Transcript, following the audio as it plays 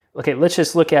okay, let's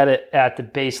just look at it at the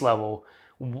base level.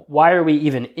 Why are we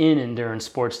even in endurance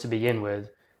sports to begin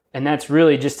with? And that's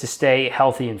really just to stay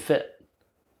healthy and fit.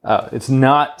 It's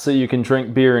not so you can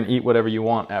drink beer and eat whatever you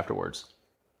want afterwards.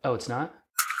 Oh, it's not?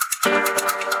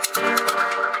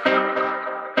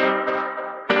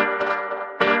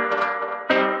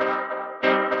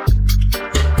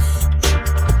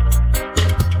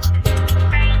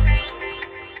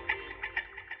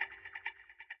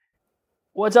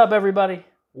 What's up, everybody?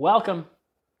 Welcome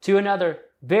to another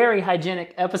very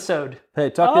hygienic episode. Hey,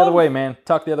 talk the other way, man.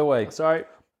 Talk the other way. Sorry.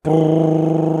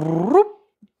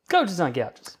 Coaches on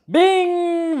couches.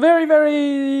 Being very,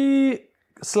 very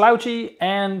slouchy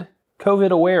and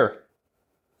COVID aware.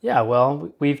 Yeah,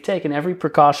 well, we've taken every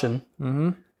precaution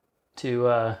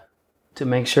to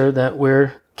make sure that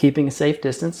we're keeping a safe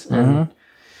distance, and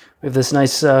we have this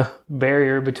nice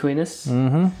barrier between us.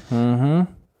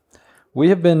 We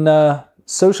have been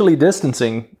socially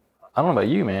distancing. I don't know about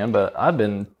you, man, but I've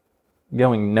been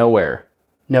going nowhere.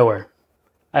 Nowhere.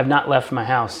 I've not left my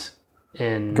house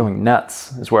in. Going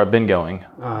nuts is where I've been going.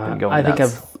 I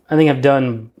think I've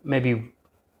done maybe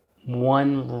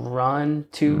one run,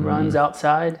 two runs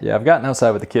outside. Yeah, I've gotten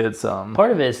outside with the kids.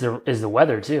 Part of it is the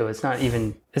weather too. It's not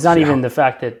even the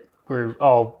fact that we're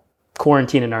all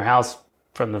quarantined in our house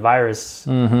from the virus.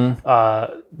 The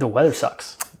weather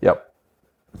sucks. Yep.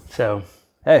 So.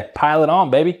 Hey, pile it on,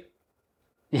 baby.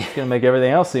 It's going to make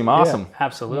everything else seem awesome. Yeah,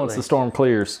 absolutely. Once the storm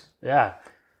clears. Yeah.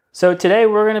 So today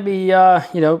we're going to be,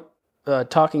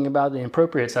 talking about the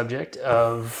appropriate subject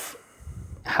of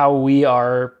how we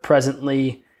are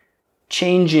presently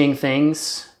changing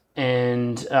things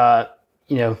and,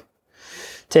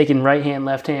 taking right hand,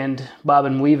 left hand, bob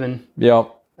and weaving.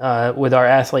 Yep. With our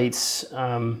athletes,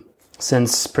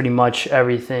 since pretty much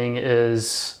everything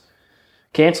is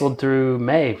canceled through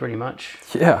May, pretty much.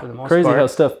 Yeah, for the most crazy part. how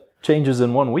stuff changes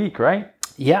in 1 week, right?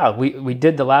 Yeah, we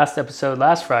did the last episode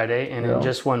last Friday, and in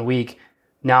just 1 week,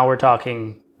 now we're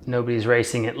talking nobody's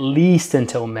racing at least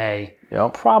until May.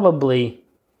 Yep. Probably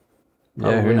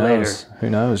who knows? later. Who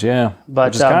knows, yeah. But,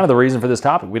 which is kind of the reason for this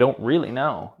topic. We don't really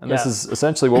know. And this Yeah. is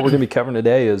essentially what we're going to be covering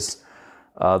today is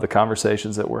the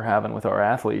conversations that we're having with our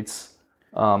athletes,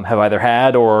 have either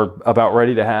had or about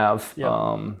ready to have.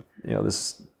 Yep.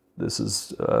 This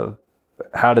is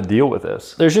how to deal with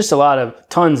this. There's just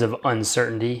tons of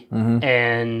uncertainty,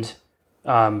 and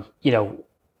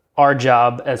our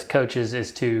job as coaches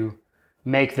is to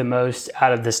make the most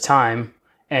out of this time.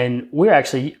 And we're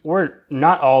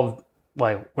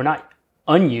not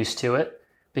unused to it,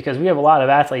 because we have a lot of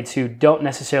athletes who don't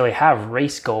necessarily have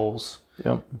race goals.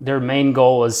 Yep. Their main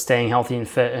goal is staying healthy and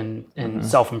fit and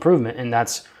self-improvement, and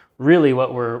that's really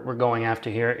what we're going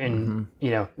after here. And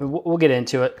we'll get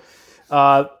into it.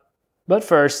 But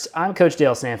first, I'm Coach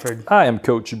Dale Sanford. I am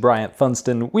Coach Bryant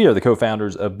Funston. We are the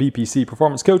co-founders of BPC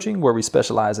Performance Coaching, where we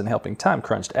specialize in helping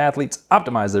time-crunched athletes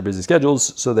optimize their busy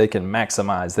schedules so they can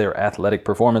maximize their athletic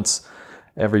performance.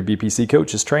 Every BPC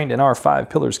coach is trained in our 5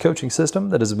 Pillars coaching system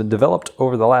that has been developed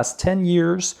over the last 10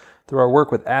 years through our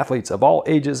work with athletes of all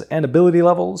ages and ability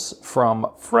levels, from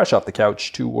fresh off the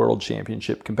couch to world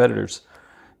championship competitors.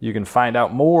 You can find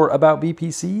out more about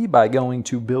BPC by going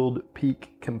to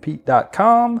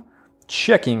buildpeakcompete.com,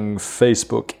 checking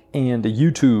Facebook and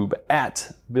YouTube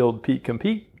at Build Peak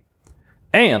Compete,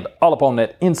 and all up on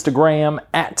that Instagram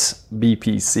at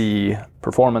BPC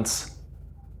Performance.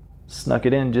 Snuck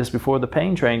it in just before the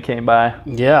pain train came by.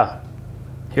 Yeah,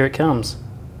 here it comes.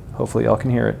 Hopefully y'all can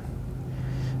hear it.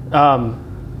 I'll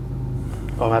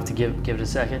have to give it a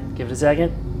second. Give it a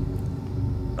second.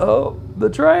 Oh, the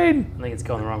train. I think it's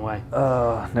going the wrong way.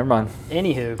 Never mind.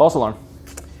 Anywho. False alarm.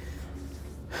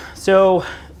 So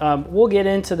we'll get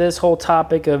into this whole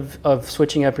topic of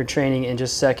switching up your training in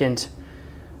just a second.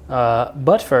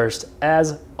 But first,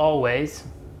 as always,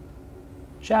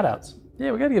 shout-outs.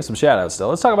 Yeah, we got to give some shout-outs still.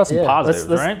 Let's talk about some positives,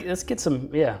 right? Let's get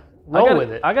some, roll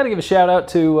with it. I got to give a shout-out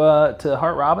to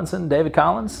Hart Robinson, David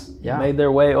Collins. Yeah. Made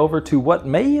their way over to what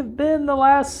may have been the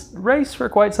last race for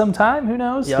quite some time. Who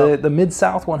knows? Yep. The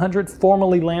Mid-South 100,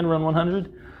 formerly Land Run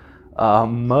 100.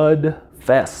 Mud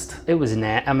Fest. It was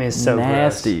it's so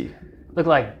nasty. Gross. Looked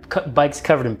like bikes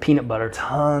covered in peanut butter.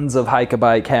 Tons of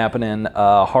hike-a-bike happening.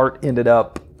 Hart ended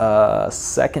up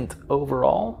second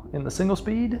overall in the single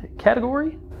speed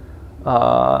category.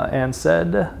 And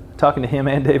said, talking to him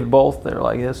and David both, they're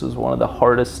like, this was one of the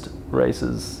hardest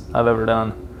races I've ever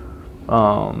done.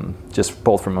 Just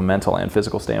both from a mental and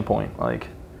physical standpoint.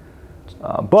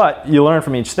 But you learn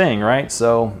from each thing, right?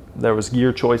 So there was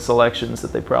gear choice selections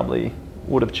that they probably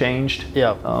would have changed.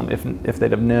 Yeah. If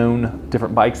they'd have known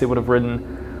different bikes they would have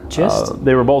ridden.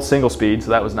 They were both single speed,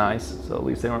 so that was nice. So at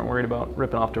least they weren't worried about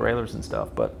ripping off derailleurs and stuff.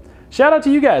 But shout out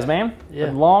to you guys, man. Yeah.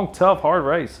 A long, tough, hard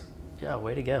race. Yeah,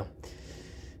 way to go.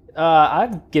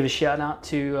 I'd give a shout out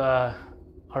to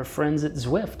our friends at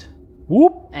Zwift.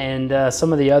 Whoop. And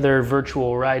some of the other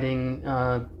virtual riding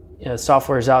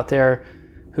softwares out there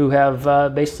who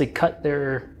have basically cut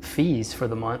their fees for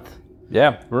the month.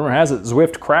 Yeah, rumor has it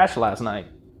Zwift crashed last night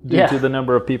due to the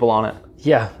number of people on it.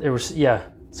 Yeah, there was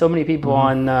so many people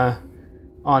on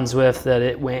Zwift that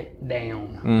it went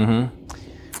down.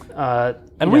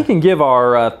 And we can give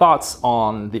our thoughts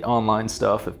on the online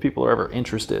stuff if people are ever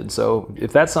interested. So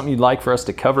if that's something you'd like for us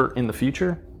to cover in the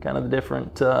future, kind of the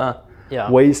different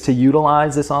ways to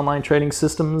utilize this online trading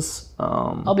systems,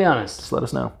 I'll be honest. Just let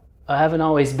us know. I haven't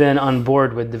always been on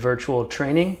board with the virtual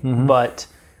training, but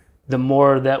the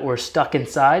more that we're stuck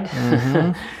inside,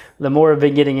 the more I've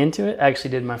been getting into it. I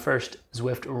actually did my first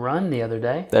Zwift run the other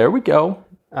day. There we go.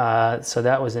 So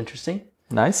that was interesting.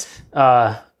 Nice.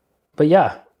 But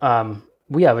yeah,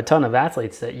 we have a ton of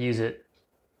athletes that use it.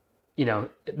 You know,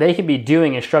 they could be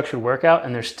doing a structured workout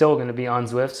and they're still going to be on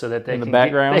Zwift so that they can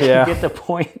get the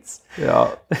points.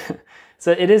 Yeah.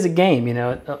 So it is a game, you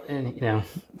know, and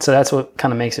so that's what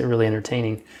kind of makes it really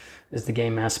entertaining, is the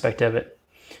game aspect of it.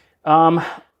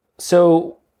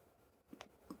 So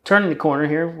turning the corner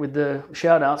here with the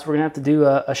shout outs, we're gonna have to do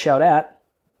a shout at.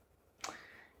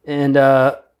 And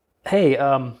hey,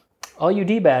 all you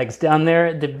D-bags down there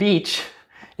at the beach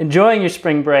enjoying your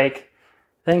spring break,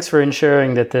 thanks for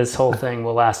ensuring that this whole thing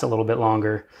will last a little bit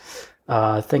longer.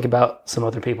 Think about some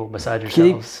other people besides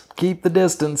yourselves. Keep the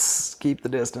distance. Keep the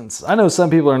distance. I know some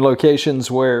people are in locations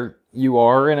where you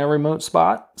are in a remote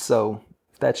spot, so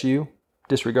if that's you,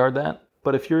 disregard that.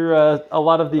 But if you're a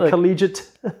lot of the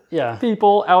collegiate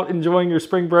people out enjoying your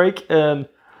spring break and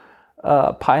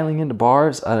piling into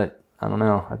bars, I don't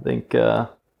know. I think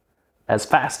as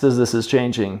fast as this is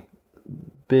changing,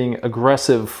 being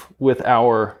aggressive with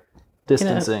our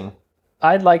distancing.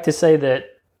 I'd like to say that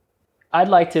I'd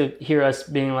like to hear us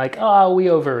being like, oh, we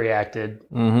overreacted,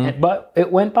 but it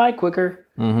went by quicker.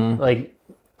 Like,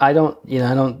 I don't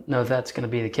know if that's going to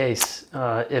be the case.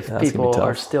 If people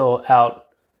are still out,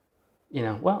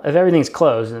 well, if everything's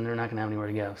closed, then they're not going to have anywhere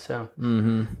to go. So,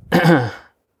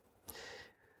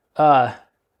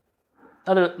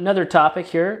 another topic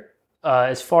here,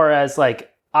 as far as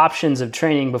like options of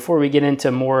training, before we get into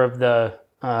more of the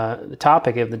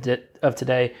topic of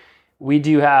today,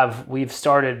 we've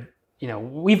started.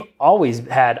 We've always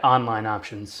had online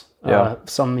options.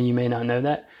 Some of you may not know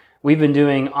that. We've been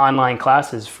doing online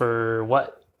classes for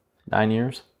what? 9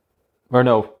 years? Or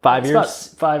no, 5 years? About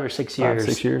 5 or 6 years.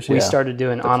 6 years, We started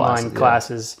doing online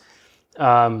classes.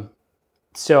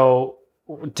 So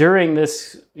during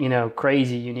this,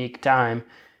 crazy, unique time,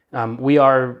 we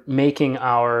are making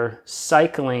our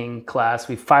cycling class.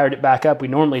 We fired it back up. We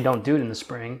normally don't do it in the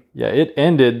spring. Yeah, it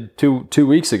ended two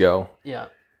weeks ago. Yeah.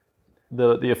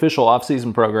 The official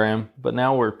off-season program, but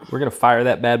now we're going to fire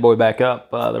that bad boy back up.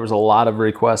 There was a lot of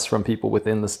requests from people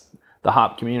within the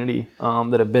hop community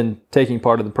that have been taking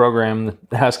part of the program,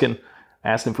 asking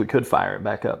if we could fire it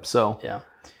back up. So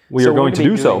we are going to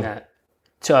do so.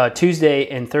 That. Tuesday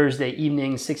and Thursday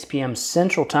evening, 6 p.m.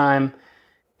 Central Time,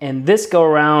 and this go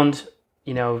around,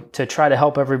 to try to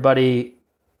help everybody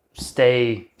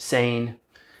stay sane,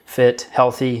 fit,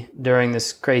 healthy during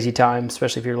this crazy time,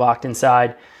 especially if you're locked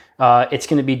inside. It's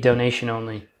going to be donation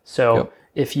only. So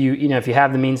if you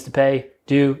have the means to pay,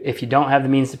 do. If you don't have the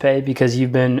means to pay because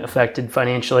you've been affected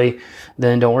financially,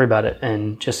 then don't worry about it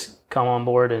and just come on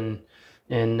board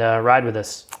and ride with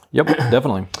us. Yep,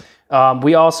 definitely.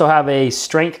 We also have a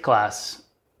strength class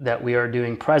that we are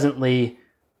doing presently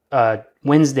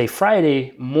Wednesday,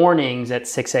 Friday mornings at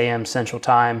 6 a.m. Central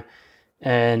Time.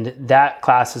 And that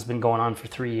class has been going on for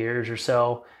 3 years or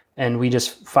so. And we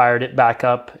just fired it back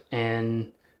up,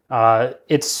 and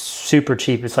it's super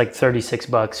cheap. It's like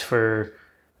 $36 for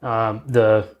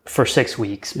 6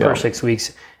 weeks, per 6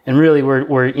 weeks. And really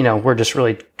we're just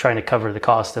really trying to cover the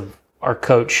cost of our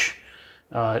coach,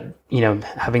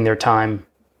 having their time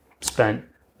spent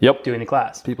doing the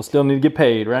class. People still need to get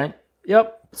paid, right?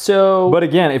 Yep. So, but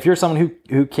again, if you're someone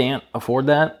who can't afford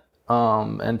that,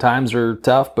 and times are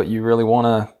tough, but you really want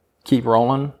to keep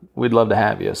rolling, we'd love to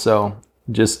have you. So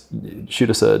just shoot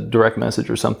us a direct message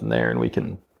or something there, and we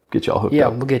can get you all hooked up. Yeah,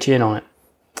 we'll get you in on it.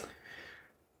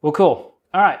 Well, cool.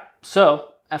 All right.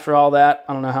 So after all that,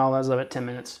 I don't know how long I was left at 10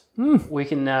 minutes. We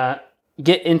can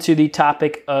get into the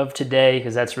topic of today,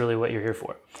 because that's really what you're here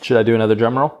for. Should I do another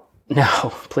drum roll?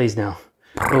 No, please no.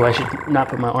 Oh, I should not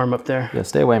put my arm up there. Yeah,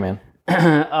 stay away, man.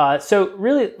 So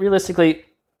really, realistically,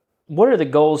 what are the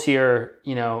goals here,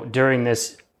 during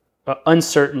this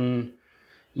uncertain,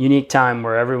 unique time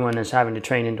where everyone is having to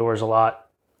train indoors a lot.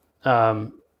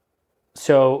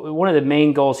 So one of the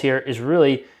main goals here is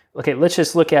really, okay, let's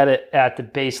just look at it at the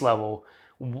base level.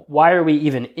 Why are we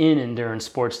even in endurance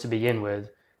sports to begin with?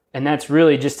 And that's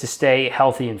really just to stay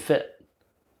healthy and fit.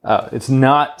 It's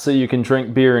not so you can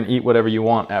drink beer and eat whatever you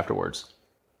want afterwards.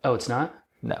 Oh, it's not?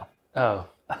 No. Oh.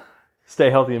 Stay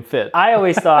healthy and fit. I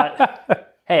always thought,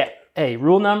 hey,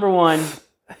 rule number 1,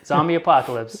 zombie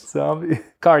apocalypse, Zombie.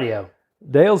 cardio.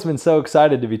 Dale's been so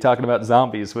excited to be talking about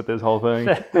zombies with this whole thing.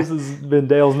 This has been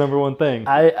Dale's number one thing.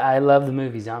 I love the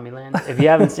movie Zombieland. If you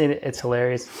haven't seen it, it's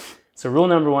hilarious. So rule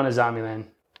number 1 is Zombieland,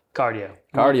 cardio.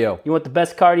 Cardio. You want the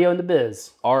best cardio in the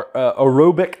biz. Our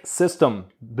aerobic system.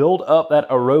 Build up that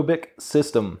aerobic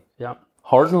system. Yep.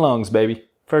 Heart and lungs, baby.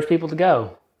 First people to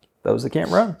go. Those that can't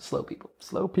run. Slow people.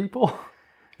 Slow people.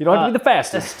 You don't have to be the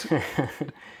fastest.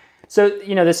 So,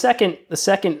 the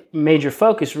second major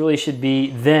focus really should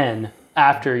be then,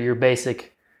 after your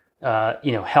basic,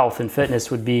 health and fitness,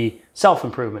 would be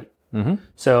self-improvement. Mm-hmm.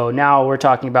 So now we're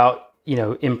talking about,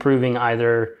 improving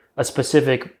either a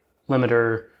specific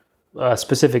limiter, a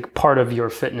specific part of your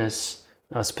fitness,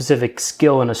 a specific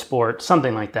skill in a sport,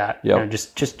 something like that. Yep.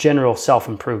 Just general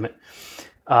self-improvement.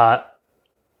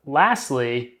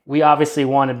 Lastly, we obviously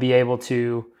want to be able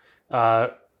to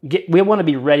we want to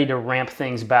be ready to ramp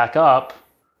things back up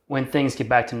when things get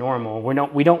back to normal.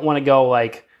 We don't want to go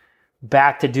like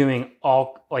back to doing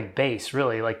all like base,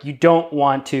 really. Like you don't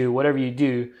want to, whatever you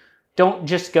do, don't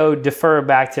just go defer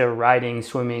back to riding,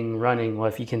 swimming, running. Well,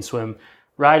 if you can swim,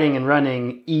 riding and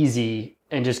running easy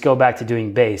and just go back to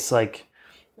doing base. Like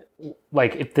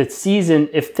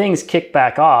if things kick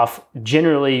back off,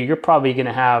 generally you're probably going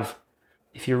to have,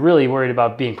 if you're really worried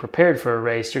about being prepared for a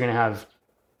race, you're going to have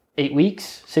 8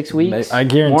 weeks, 6 weeks. I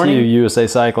guarantee you USA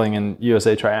Cycling and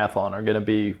USA Triathlon are going to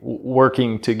be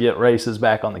working to get races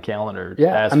back on the calendar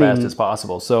as fast as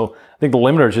possible. So I think the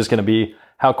limiter is just going to be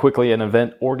how quickly an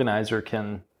event organizer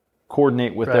can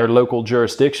coordinate with their local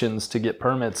jurisdictions to get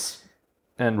permits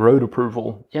and road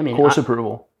approval, course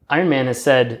approval. Ironman has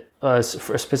said,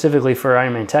 specifically for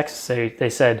Ironman Texas, they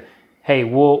said, hey,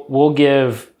 we'll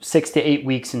give 6 to 8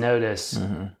 weeks notice.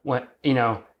 Mm-hmm. When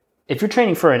if you're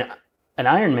training for an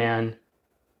Ironman,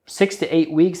 6 to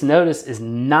 8 weeks notice is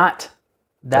not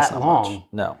that long. Much.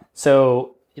 No.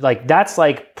 So that's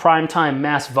like prime time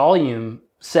mass volume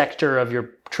sector of your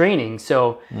training.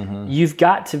 So you've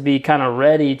got to be kind of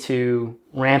ready to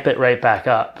ramp it right back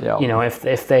up. Yeah.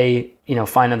 If they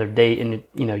find another date and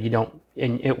you don't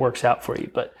and it works out for you.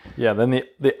 But yeah, then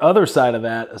the other side of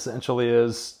that essentially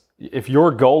is, if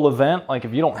your goal event, like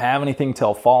if you don't have anything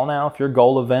till fall now, if your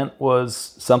goal event was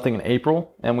something in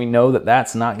April, and we know that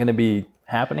that's not going to be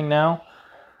happening now,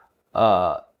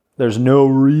 there's no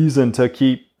reason to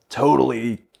keep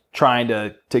totally trying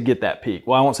to get that peak.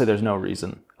 Well, I won't say there's no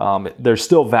reason. There's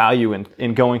still value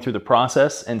in going through the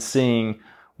process and seeing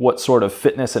what sort of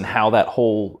fitness and how that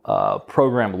whole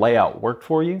program layout worked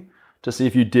for you, to see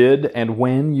if you did and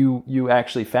when you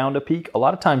actually found a peak. A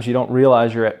lot of times you don't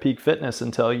realize you're at peak fitness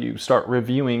until you start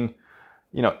reviewing,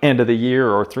 end of the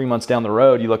year or 3 months down the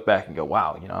road. You look back and go,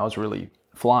 wow, I was really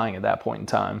flying at that point in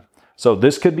time. So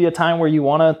this could be a time where you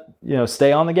want to,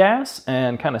 stay on the gas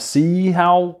and kind of see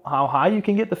how high you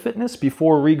can get the fitness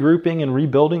before regrouping and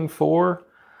rebuilding for,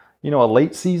 a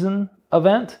late season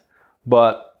event.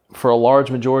 But for a large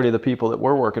majority of the people that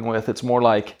we're working with, it's more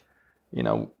like,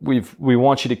 we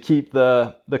want you to keep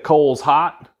the coals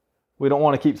hot. We don't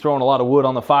want to keep throwing a lot of wood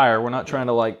on the fire. We're not trying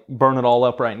to burn it all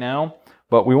up right now,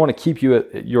 but we want to keep you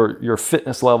at your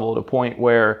fitness level at a point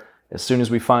where as soon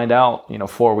as we find out,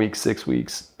 4 weeks, 6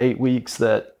 weeks, 8 weeks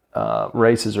that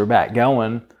races are back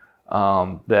going,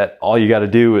 that all you got to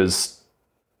do is,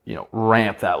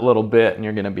 ramp that little bit and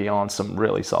you're going to be on some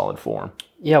really solid form.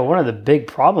 Yeah, one of the big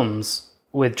problems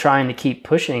with trying to keep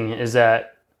pushing is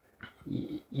that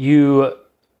you,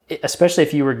 especially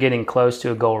if you were getting close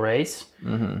to a goal race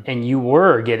and you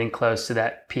were getting close to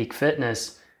that peak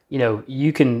fitness,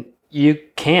 you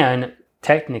can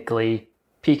technically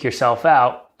peak yourself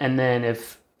out. And then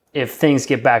if things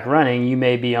get back running, you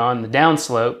may be on the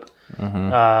downslope,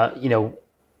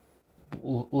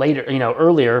 later,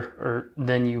 earlier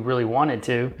than you really wanted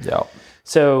to. Yeah.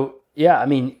 So yeah,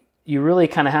 you really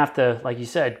kind of have to, like you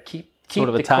said, keep sort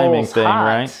of the a timing coals thing, hot,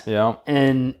 right? Yeah.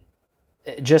 And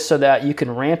just so that you can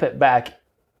ramp it back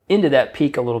into that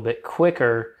peak a little bit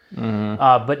quicker,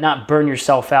 but not burn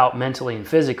yourself out mentally and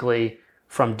physically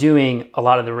from doing a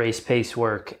lot of the race pace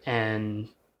work and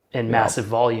massive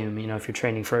volume. If you're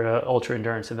training for an ultra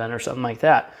endurance event or something like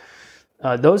that,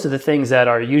 those are the things that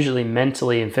are usually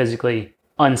mentally and physically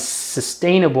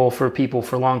unsustainable for people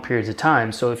for long periods of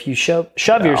time. So if you shove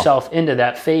yourself into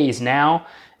that phase now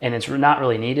and it's not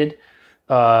really needed,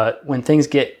 when things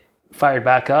get fired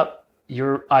back up,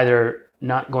 you're either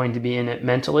not going to be in it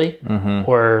mentally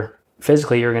or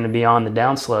physically you're going to be on the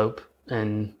downslope,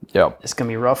 and it's going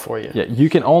to be rough for you. Yeah, you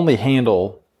can only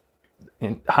handle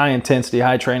high intensity,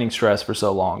 high training stress for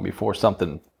so long before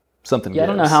something I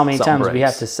don't know how many times we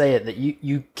have to say it, that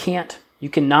you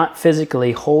cannot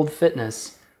physically hold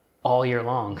fitness all year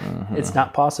long. It's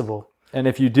not possible. And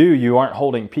if you do, you aren't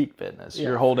holding peak fitness.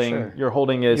 You're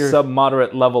holding a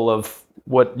sub-moderate level of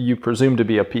what you presume to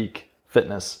be a peak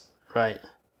fitness. Right.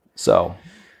 So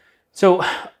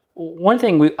one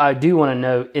thing I do want to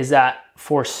note is that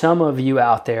for some of you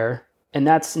out there, and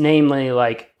that's namely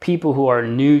like people who are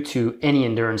new to any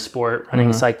endurance sport,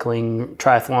 running, cycling,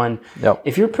 triathlon. Yep.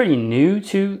 If you're pretty new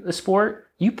to the sport,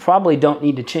 you probably don't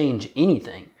need to change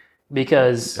anything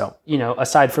because,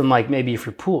 aside from like maybe if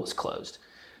your pool is closed.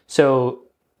 So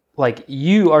like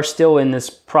you are still in this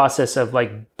process of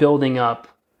like building up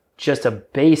just a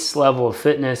base level of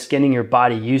fitness, getting your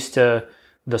body used to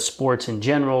the sports in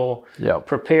general,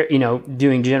 prepare,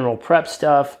 doing general prep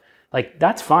stuff. Like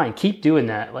that's fine. Keep doing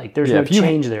that. Like there's no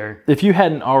change there. If you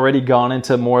hadn't already gone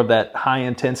into more of that high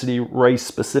intensity race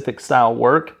specific style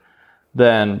work,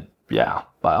 then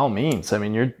by all means. I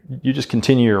mean, you just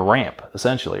continue your ramp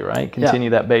essentially, right?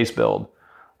 Continue that base build.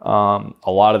 A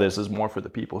lot of this is more for the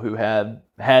people who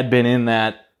had been in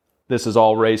that this is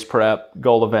all race prep,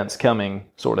 goal events coming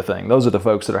sort of thing. Those are the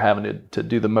folks that are having to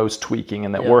do the most tweaking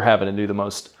and that we're having to do the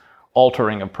most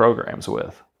altering of programs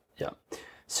with. Yeah.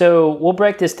 So we'll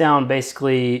break this down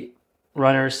basically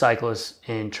runners, cyclists,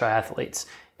 and triathletes.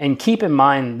 And keep in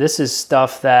mind, this is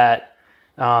stuff that,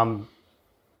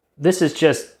 this is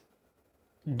just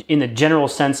in the general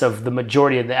sense of the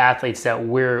majority of the athletes that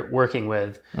we're working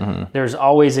with. There's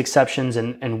always exceptions,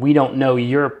 and we don't know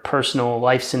your personal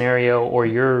life scenario or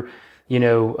your,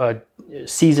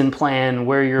 season plan,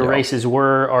 where your races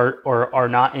were or are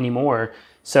not anymore.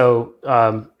 So,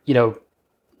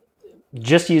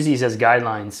 just use these as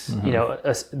guidelines.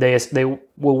 They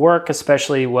will work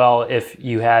especially well if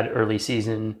you had early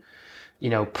season,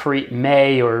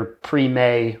 pre-May or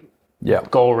pre-May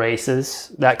goal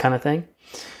races, that kind of thing.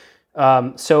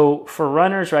 So for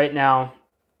runners right now,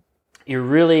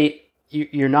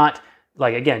 you're not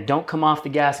like, again, don't come off the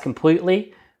gas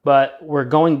completely, but we're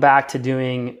going back to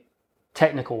doing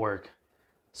technical work.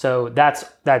 So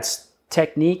that's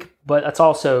technique, but that's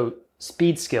also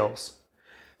speed skills.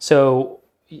 So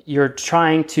you're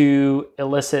trying to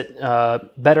elicit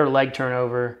better leg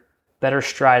turnover, better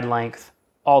stride length,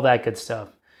 all that good stuff.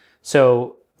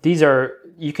 So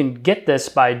you can get this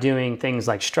by doing things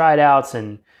like stride outs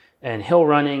and hill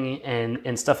running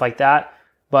and stuff like that.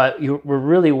 But we're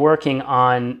really working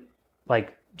on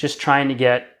like just trying to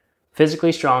get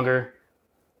physically stronger,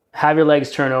 have your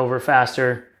legs turn over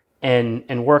faster,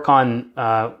 and work on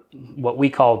what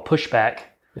we call pushback.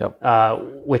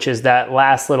 Which is that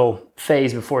last little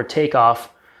phase before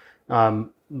takeoff,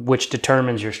 which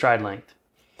determines your stride length.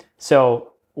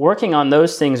 So working on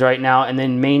those things right now and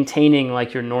then maintaining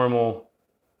like your normal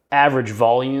average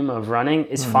volume of running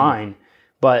is fine,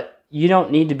 but you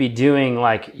don't need to be doing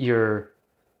like your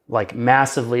like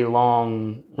massively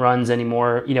long runs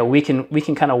anymore. We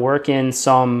can kind of work in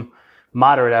some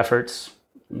moderate efforts,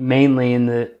 mainly in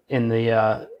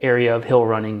the area of hill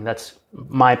running. That's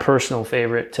my personal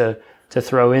favorite to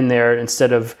throw in there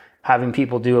instead of having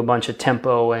people do a bunch of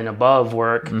tempo and above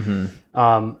work.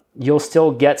 You'll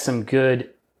still get some good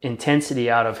intensity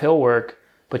out of hill work,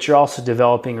 but you're also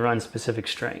developing run specific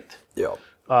strength.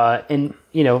 And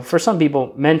for some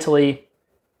people mentally,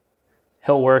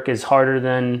 hill work is harder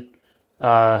than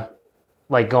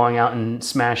like going out and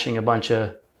smashing a bunch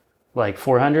of like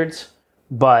 400s,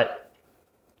 but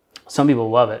some people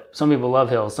love it. Some people love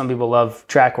hills. Some people love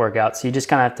track workouts. So you just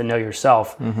kind of have to know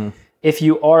yourself. If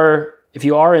you are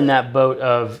in that boat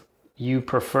of you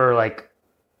prefer like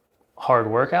hard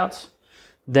workouts,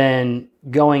 then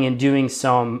going and doing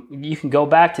you can go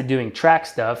back to doing track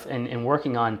stuff and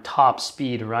working on top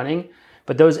speed running.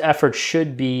 But those efforts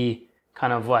should be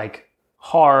kind of like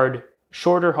hard,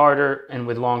 shorter, harder, and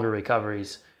with longer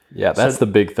recoveries. Yeah, that's the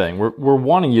big thing. We're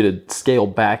wanting you to scale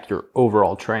back your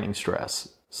overall training stress.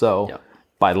 So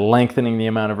by lengthening the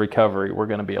amount of recovery, we're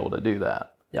going to be able to do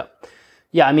that.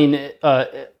 Yeah. I mean,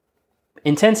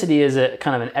 intensity is a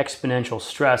kind of an exponential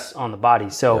stress on the body.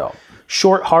 So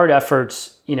short, hard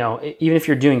efforts, even if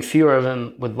you're doing fewer of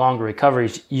them with longer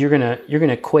recoveries, you're gonna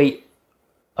equate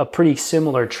a pretty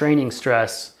similar training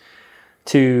stress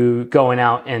to going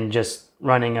out and just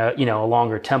running a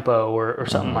longer tempo or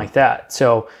something like that.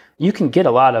 So you can get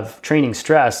a lot of training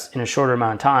stress in a shorter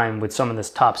amount of time with some of this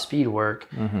top speed work,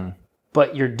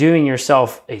 but you're doing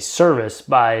yourself a service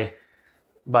by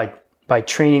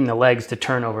training the legs to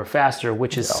turn over faster,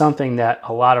 which is something that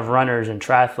a lot of runners and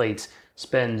triathletes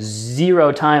spend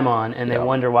zero time on, and they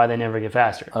wonder why they never get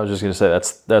faster. I was just going to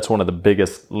say that's one of the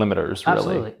biggest limiters, really.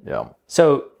 Absolutely. Yeah.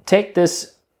 So take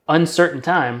this uncertain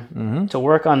time to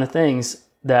work on the things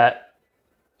that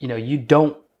you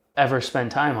don't ever spend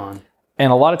time on.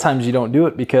 And a lot of times you don't do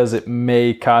it because it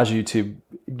may cause you to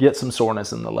get some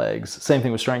soreness in the legs. Same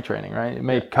thing with strength training, right? It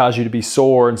may cause you to be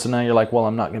sore, and so now you're like, well,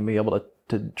 I'm not going to be able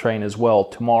to train as well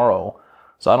tomorrow.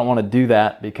 So I don't want to do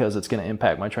that because it's going to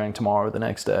impact my training tomorrow or the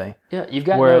next day. Yeah, you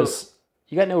got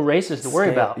no races to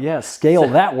worry about. Yeah, scale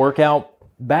that workout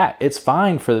back. It's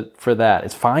fine for that.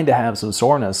 It's fine to have some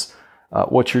soreness.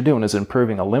 What you're doing is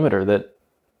improving a limiter that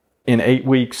in 8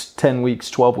 weeks, 10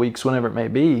 weeks, 12 weeks, whenever it may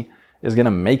be, is going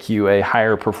to make you a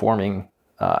higher performing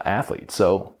athlete.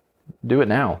 So do it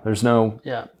now.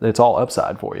 It's all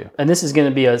upside for you. And this is going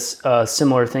to be a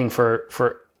similar thing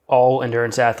for all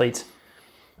endurance athletes.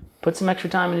 Put some extra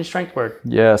time into strength work.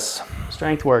 Yes.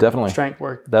 Strength work. Definitely. Strength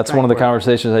work. That's one of the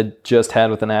conversations I just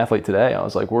had with an athlete today. I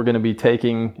was like, we're going to be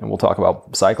taking, and we'll talk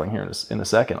about cycling here in a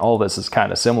second. All of this is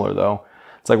kind of similar, though.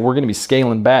 It's like we're going to be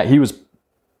scaling back. He was,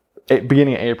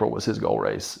 beginning of April was his goal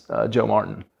race, Joe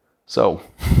Martin. So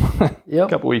a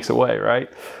couple weeks away,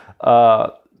 right?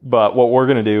 But what we're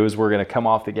going to do is we're going to come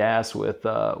off the gas with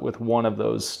one of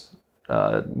those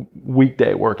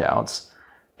weekday workouts.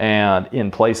 And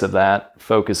in place of that,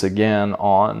 focus again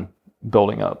on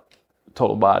building up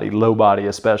total body, low body,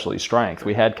 especially strength.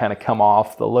 We had kind of come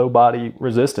off the low body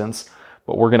resistance,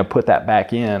 but we're going to put that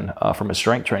back in from a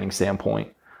strength training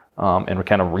standpoint and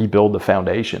kind of rebuild the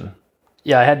foundation.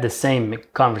 Yeah, I had the same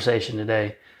conversation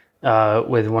today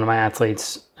with one of my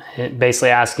athletes,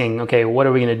 basically asking, okay, what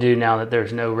are we going to do now that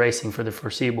there's no racing for the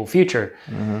foreseeable future?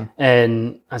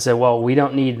 And I said, well, we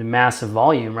don't need massive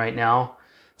volume right now.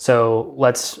 So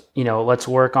let's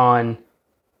work on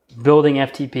building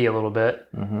FTP a little bit.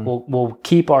 We'll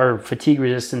keep our fatigue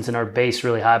resistance and our base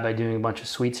really high by doing a bunch of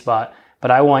sweet spot. But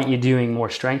I want you doing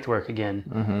more strength work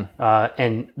again,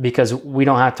 and because we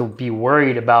don't have to be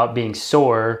worried about being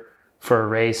sore for a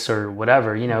race or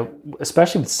whatever.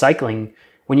 Especially with cycling,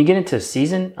 when you get into a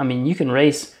season, I mean, you can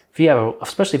race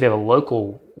especially if you have a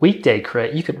local weekday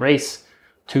crit, you can race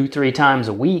 2-3 times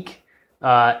a week,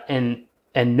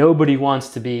 and nobody wants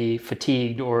to be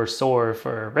fatigued or sore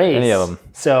for a race. Any of them.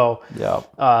 So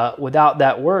without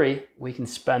that worry, we can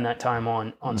spend that time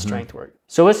on strength work.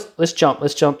 So let's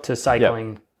jump to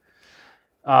cycling.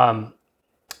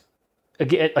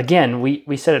 Again,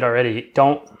 we said it already.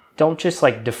 Don't just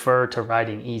like defer to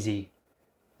riding easy.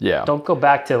 Yeah. Don't go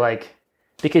back to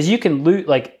because you can lose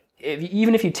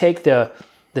even if you take the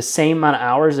same amount of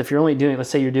hours. If you're only doing, let's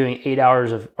say you're doing 8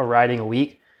 hours of riding a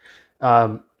week.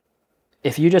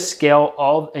 If you just scale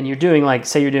all, and you're doing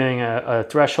say you're doing a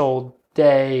threshold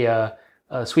day, a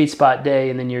sweet spot day,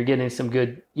 and then you're getting some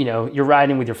good, you're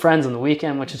riding with your friends on the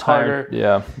weekend, which is harder.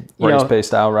 Yeah, race-paced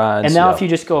style rides. And now if you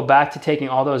just go back to taking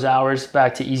all those hours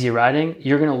back to easy riding,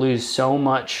 you're going to lose so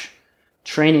much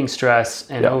training stress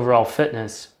and overall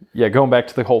fitness. Yeah, going back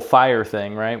to the whole fire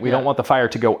thing, right? We don't want the fire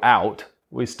to go out.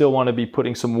 We still want to be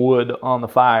putting some wood on the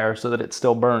fire so that it's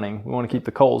still burning. We want to keep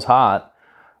the coals hot.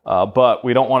 But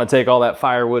we don't want to take all that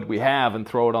firewood we have and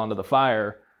throw it onto the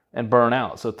fire and burn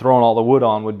out. So throwing all the wood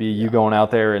on would be you going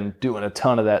out there and doing a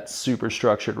ton of that super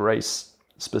structured race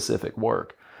specific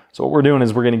work. So what we're doing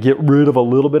is we're going to get rid of a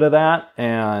little bit of that.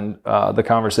 And the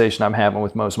conversation I'm having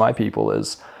with most of my people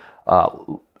is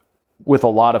with a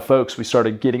lot of folks, we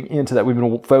started getting into that. We've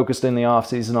been focused in the off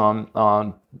season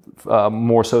on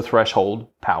more so threshold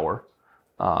power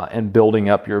and building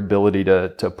up your ability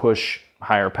to push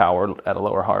higher power at a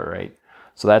lower heart rate.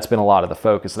 So that's been a lot of the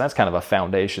focus, and that's kind of a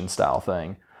foundation style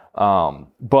thing.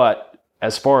 But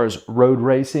as far as road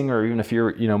racing, or even if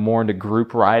you're more into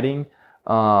group riding,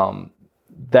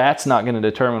 that's not going to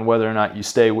determine whether or not you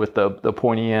stay with the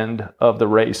pointy end of the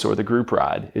race or the group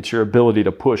ride. It's your ability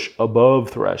to push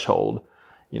above threshold,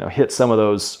 hit some of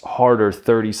those harder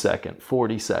 30-second,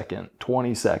 40-second,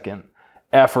 20-second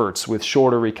efforts with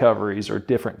shorter recoveries or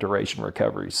different duration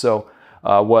recoveries. So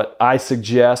what I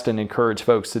suggest and encourage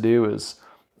folks to do is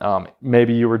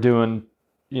maybe you were doing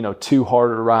 2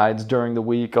 harder rides during the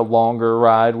week, a longer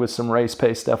ride with some race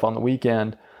pace stuff on the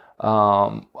weekend.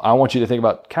 I want you to think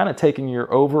about kind of taking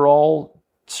your overall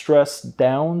stress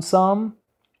down some,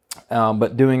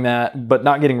 but doing that, but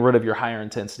not getting rid of your higher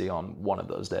intensity on one of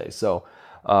those days. So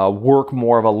work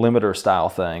more of a limiter style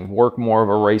thing, work more of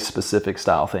a race specific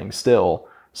style thing still.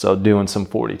 So doing some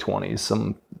 40-20s,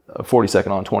 some 40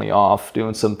 second on, 20 off,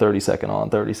 doing some 30 second on,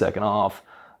 30 second off,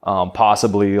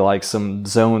 possibly like some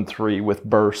zone 3 with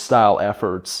burst style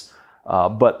efforts.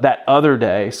 But that other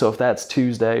day, so if that's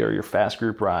Tuesday or your fast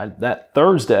group ride, that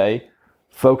Thursday,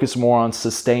 focus more on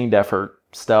sustained effort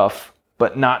stuff,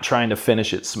 but not trying to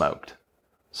finish it smoked.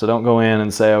 So don't go in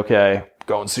and say, okay,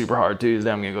 going super hard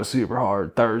Tuesday, I'm going to go super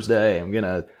hard Thursday, I'm going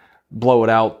to blow it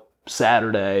out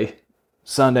Saturday,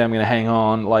 Sunday I'm going to hang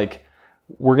on. Like,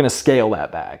 we're going to scale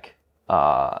that back.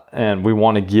 And we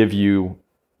want to give you,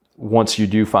 once you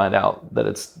do find out that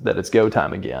it's go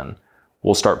time again,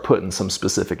 we'll start putting some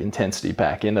specific intensity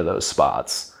back into those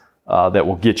spots that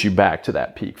will get you back to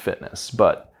that peak fitness.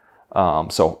 But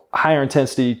so higher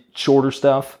intensity, shorter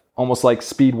stuff, almost like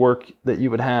speed work that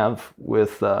you would have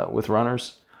with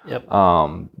runners. Yep.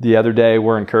 The other day,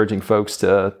 we're encouraging folks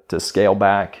to scale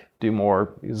back, do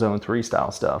more zone 3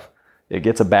 style stuff. It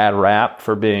gets a bad rap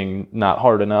for being not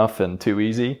hard enough and too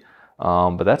easy.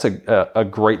 But that's a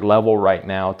great level right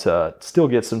now to still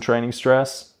get some training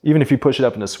stress, even if you push it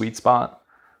up in a sweet spot.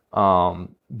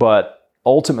 But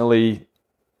ultimately,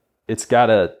 it's got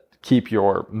to keep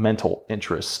your mental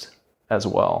interest as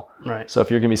well. Right. So if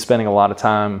you're going to be spending a lot of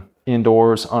time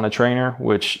indoors on a trainer,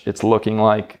 which it's looking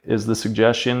like is the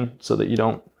suggestion, so that you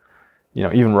don't,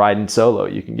 even riding solo,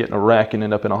 you can get in a wreck and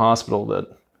end up in a hospital that,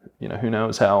 who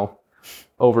knows how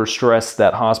overstressed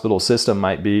that hospital system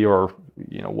might be, or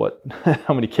what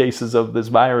how many cases of this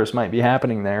virus might be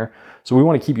happening there. So we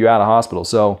want to keep you out of hospital.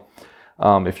 So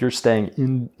if you're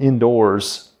staying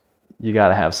indoors, you got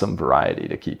to have some variety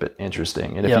to keep it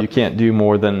interesting. And if you can't do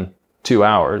more than 2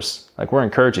 hours, like, we're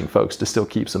encouraging folks to still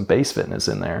keep some base fitness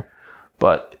in there.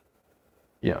 But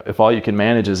if all you can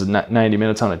manage is 90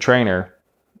 minutes on a trainer,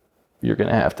 you're going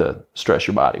to have to stress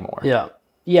your body more.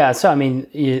 Yeah. So I mean,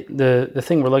 the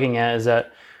thing we're looking at is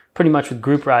that pretty much with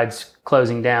group rides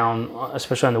closing down,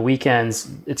 especially on the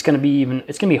weekends, it's going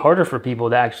to be harder for people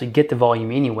to actually get the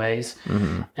volume anyways.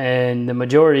 Mm-hmm. And the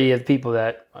majority of people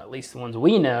that, at least the ones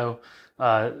we know,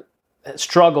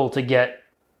 struggle to get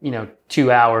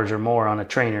 2 hours or more on a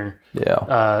trainer.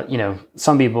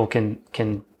 Some people can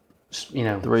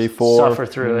 3, 4, suffer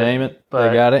through it. Name it, but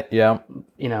they got it. Yeah.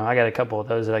 I got a couple of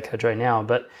those that I coach right now,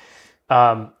 but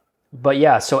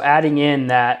yeah, so adding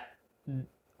in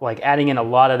a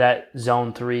lot of that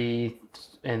zone 3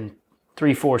 and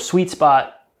 3, 4 sweet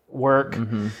spot work,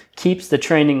 mm-hmm. keeps the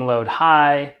training load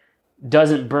high,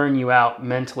 doesn't burn you out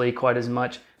mentally quite as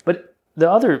much. But the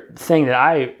other thing that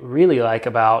I really like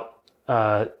about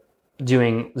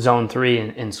doing zone 3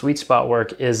 and sweet spot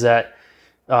work is that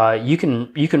you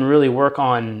can really work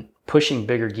on pushing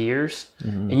bigger gears,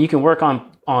 mm-hmm. and you can work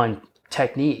on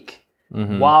technique,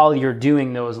 mm-hmm. while you're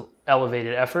doing those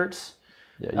elevated efforts.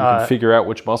 Yeah, you can figure out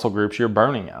which muscle groups you're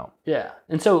burning out. Yeah,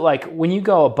 and so like when you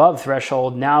go above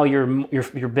threshold, now your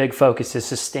big focus is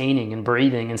sustaining and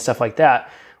breathing and stuff like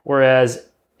that. Whereas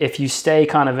if you stay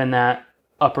kind of in that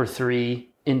upper 3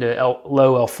 into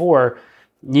low L4,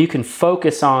 you can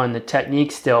focus on the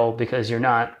technique still, because you're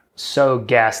not so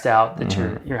gassed out that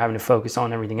mm-hmm. you're having to focus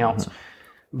on everything else.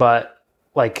 Mm-hmm. But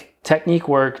like technique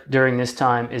work during this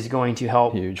time is going to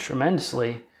help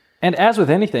tremendously. And as with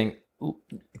anything,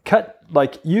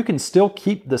 you can still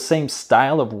keep the same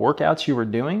style of workouts you were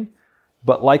doing,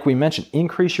 but like we mentioned,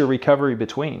 increase your recovery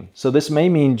between. So this may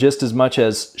mean just as much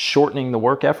as shortening the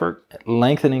work effort,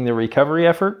 lengthening the recovery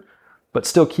effort, but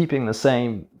still keeping the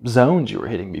same zones you were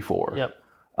hitting before. Yep.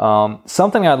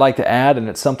 Something I'd like to add, and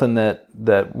it's something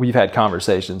that we've had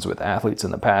conversations with athletes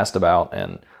in the past about,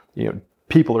 and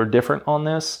people are different on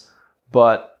this,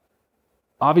 but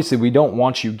obviously we don't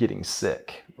want you getting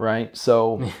sick, right?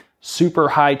 So super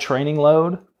high training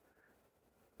load,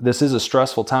 this is a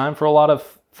stressful time for a lot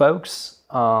of folks.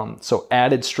 So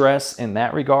added stress in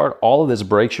that regard, all of this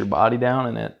breaks your body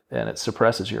down, and it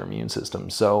suppresses your immune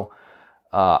system. So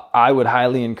I would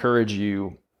highly encourage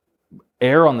you,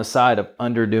 err on the side of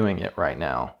underdoing it right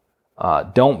now.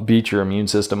 Don't beat your immune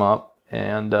system up.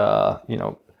 And,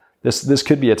 this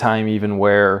could be a time even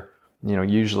where,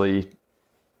 usually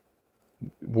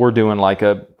we're doing like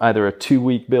either a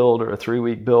 2-week build or a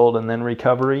 3-week build and then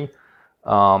recovery.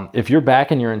 If you're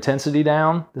backing your intensity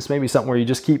down, this may be something where you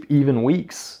just keep even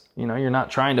weeks. You're not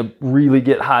trying to really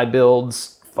get high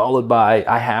builds followed by,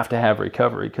 I have to have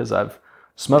recovery because I've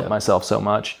smoked myself so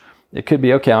much. It could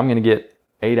be, okay, I'm going to get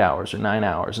 8 hours or 9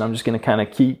 hours, and I'm just going to kind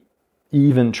of keep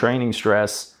even training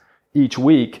stress each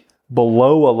week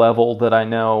below a level that I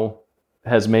know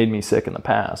has made me sick in the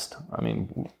past. I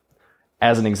mean,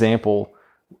 as an example,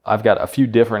 I've got a few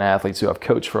different athletes who I've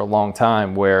coached for a long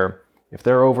time where if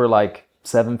they're over like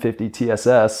 750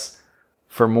 TSS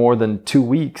for more than 2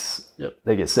 weeks,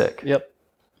 they get sick. Yep.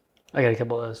 I got a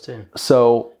couple of those too.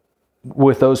 So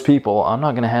with those people, I'm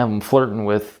not going to have them flirting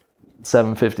with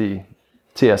 750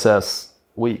 TSS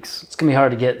weeks. It's going to be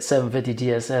hard to get 750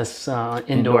 TSS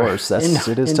indoors.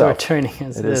 It is indoor tough. training.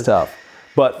 It is tough.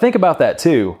 But think about that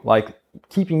too. Like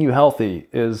keeping you healthy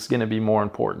is going to be more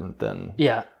important than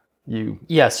you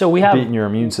so we have beating your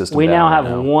immune system. We down now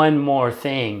right have one more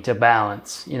thing to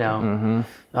balance, in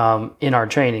our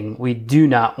training. We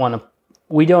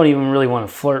don't even really want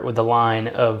to flirt with the line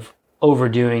of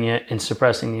overdoing it and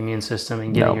suppressing the immune system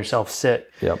and getting yourself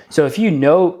sick. Yep. So if you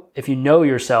know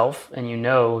yourself and you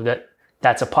know that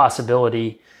that's a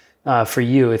possibility for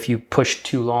you, if you push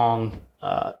too long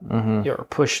or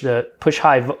push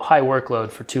high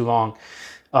workload for too long,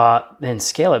 then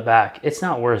scale it back. It's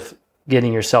not worth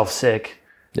getting yourself sick.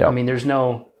 Yep. I mean, there's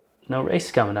no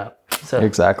race coming up. So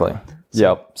exactly.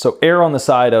 So err on the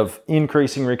side of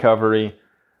increasing recovery.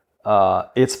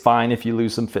 It's fine if you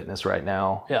lose some fitness right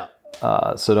now. Yeah.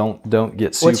 So don't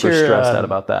get super stressed out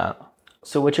about that.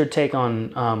 So what's your take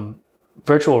on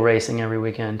virtual racing every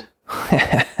weekend?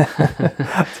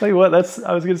 I'll tell you what, I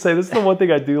was going to say, this is the one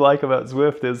thing I do like about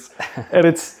Zwift and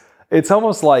it's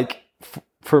almost like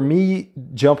for me,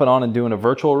 jumping on and doing a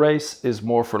virtual race is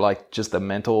more for like just the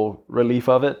mental relief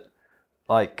of it.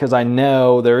 Like, cause I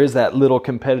know there is that little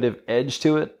competitive edge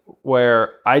to it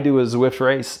where I do a Zwift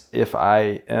race if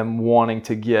I am wanting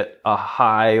to get a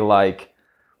high, like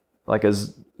a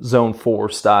zone 4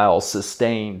 style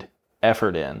sustained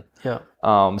effort in. Yeah.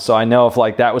 So I know if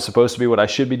like that was supposed to be what I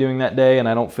should be doing that day and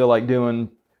I don't feel like doing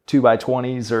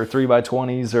 2x20s or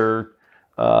 3x20s or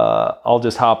I'll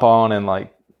just hop on and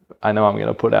like, I know I'm going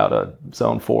to put out a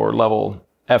zone 4 level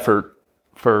effort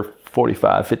for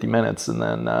 45, 50 minutes and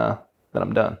then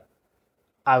I'm done.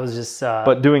 I was just...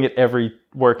 but doing it every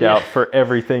workout for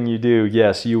everything you do,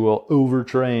 yes, you will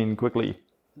overtrain quickly.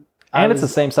 And it's the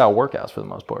same style workouts for the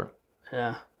most part.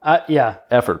 Yeah.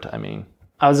 Effort, I mean.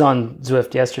 I was on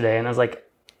Zwift yesterday and I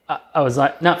was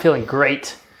like, not feeling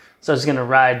great. So I was going to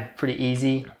ride pretty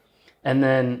easy. And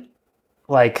then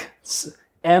like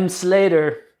M.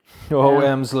 Slater...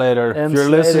 M. Slater. If you're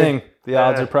listening, the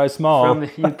odds are probably small. From the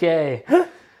UK.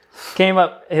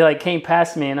 Came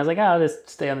past me and I was like, I'll just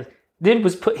stay on this.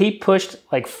 Dude he pushed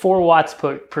like 4 watts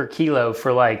per kilo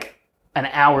for like an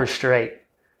hour straight.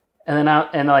 And then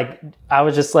I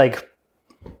was just like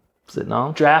sitting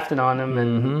on drafting on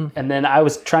him and then I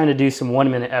was trying to do some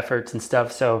 1-minute efforts and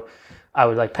stuff. So I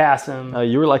would like pass him.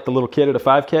 You were like the little kid at a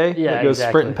 5K that goes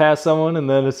sprinting past someone, and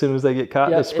then as soon as they get caught,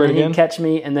 they sprint again. He'd catch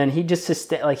me, and then he just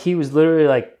he was literally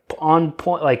like on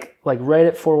point, like right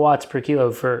at 4 watts per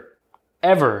kilo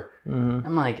forever.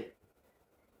 I'm like,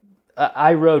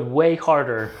 I rode way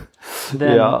harder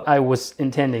than I was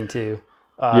intending to.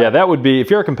 That would be, if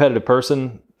you're a competitive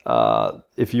person,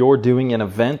 if you're doing an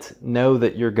event, know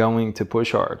that you're going to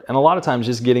push hard. And a lot of times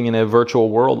just getting in a virtual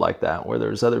world like that where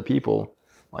there's other people,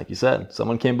 like you said,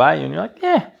 someone came by you and you're like,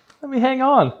 let me hang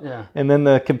on. Yeah. And then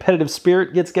the competitive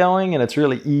spirit gets going and it's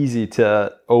really easy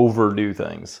to overdo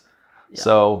things. Yeah.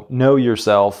 So know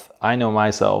yourself. I know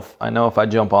myself. I know if I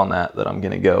jump on that I'm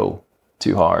going to go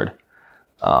too hard.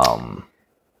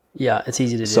 It's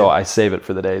easy to do. So I save it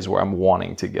for the days where I'm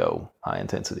wanting to go high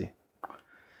intensity.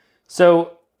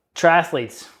 So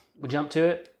triathletes, we jump to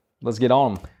it. Let's get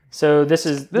on them. So this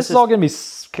is all going to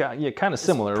be kind of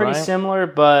similar, pretty right? similar,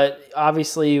 but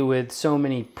obviously with so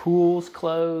many pools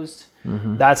closed,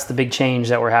 that's the big change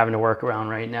that we're having to work around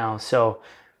right now. So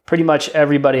pretty much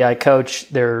everybody I coach,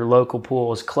 their local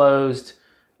pool is closed.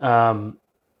 If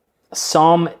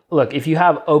you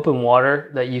have open water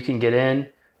that you can get in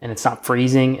and it's not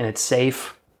freezing and it's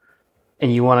safe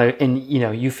and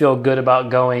you feel good about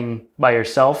going by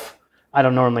yourself, I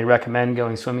don't normally recommend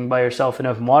going swimming by yourself in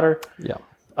open water. Yeah.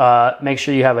 Make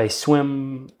sure you have a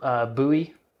swim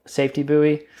buoy, safety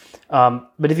buoy.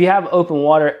 But if you have open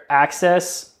water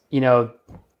access,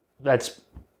 that's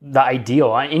the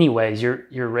ideal. Anyways,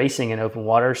 you're racing in open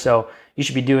water, so you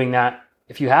should be doing that.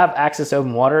 If you have access to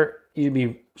open water, you'd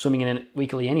be swimming in it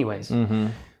weekly anyways.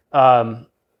 Another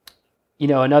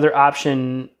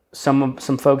option, some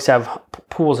folks have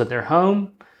pools at their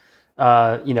home.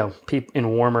 In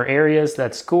warmer areas,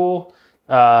 that's cool.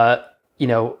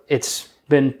 It's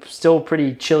been still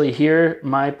pretty chilly here.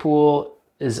 My pool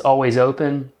is always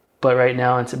open, but right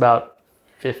now it's about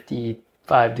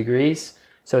 55 degrees,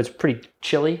 so it's pretty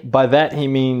chilly. By that he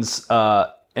means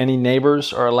any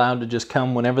neighbors are allowed to just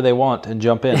come whenever they want and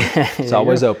jump in. It's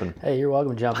always open. Hey, you're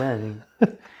welcome to jump in.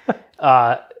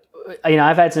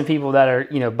 I've had some people that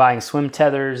are, buying swim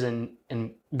tethers and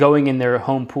going in their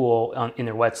home pool in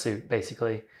their wetsuit,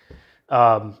 basically.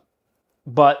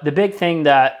 But the big thing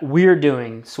that we're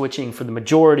doing, switching for the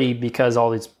majority because all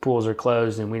these pools are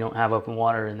closed and we don't have open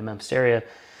water in the Memphis area,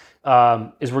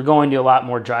 is we're going to a lot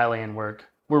more dry land work.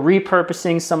 We're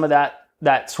repurposing some of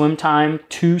that swim time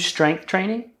to strength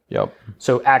training. Yep.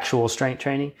 So actual strength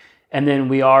training. And then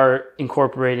we are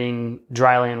incorporating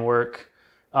dry land work.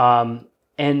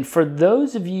 And for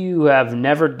those of you who have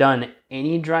never done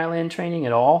any dry land training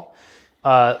at all,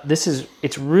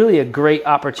 it's really a great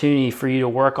opportunity for you to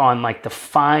work on like the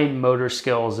fine motor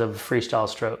skills of freestyle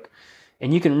stroke.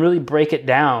 And you can really break it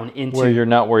down into where you're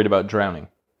not worried about drowning.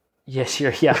 Yes,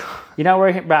 you're not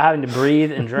worried about having to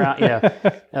breathe and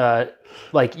drown.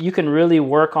 Like you can really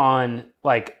work on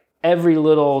like every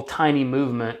little tiny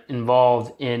movement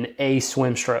involved in a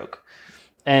swim stroke.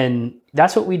 And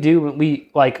that's what we do when we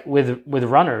like with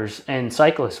runners and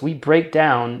cyclists. We break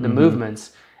down the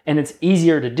movements, and it's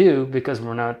easier to do because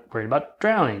we're not worried about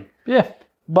drowning. Yeah.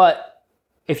 But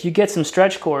if you get some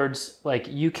stretch cords, like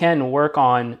you can work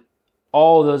on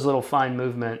all those little fine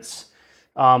movements.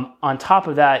 On top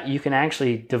of that, you can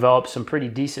actually develop some pretty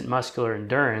decent muscular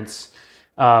endurance.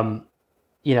 Most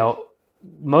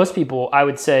people, I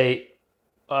would say,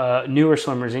 newer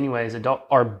swimmers anyways,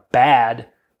 are bad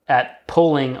at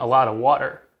pulling a lot of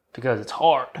water because it's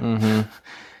hard.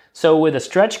 So with a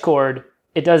stretch cord,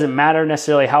 it doesn't matter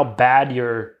necessarily how bad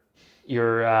your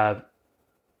arm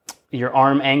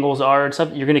angles are and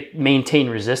stuff. You're going to maintain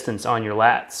resistance on your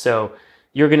lats. So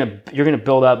you're going to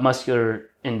build up muscular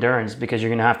endurance because you're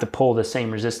going to have to pull the same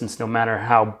resistance no matter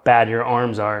how bad your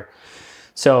arms are.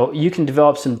 So you can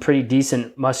develop some pretty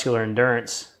decent muscular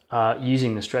endurance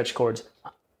using the stretch cords.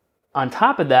 On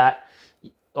top of that,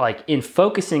 like in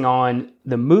focusing on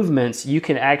the movements, you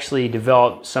can actually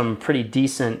develop some pretty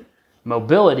decent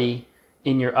mobility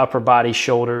in your upper body,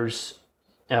 shoulders,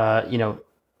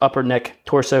 upper neck,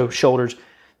 torso, shoulders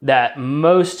that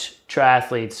most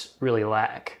triathletes really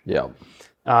lack. Yeah.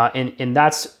 And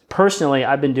that's personally,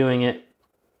 I've been doing it.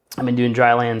 I've been doing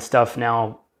dry land stuff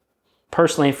now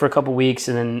personally for a couple weeks,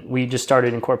 and then we just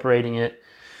started incorporating it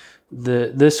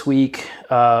this week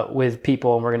with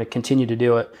people, and we're going to continue to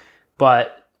do it.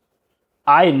 But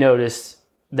I noticed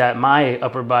that my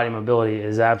upper body mobility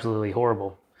is absolutely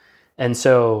horrible. And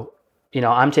so,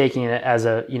 I'm taking it as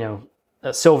a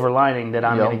silver lining that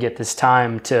I'm going to get this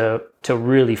time to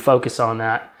really focus on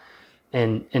that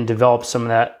and develop some of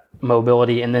that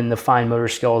mobility and then the fine motor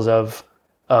skills of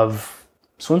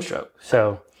swim stroke.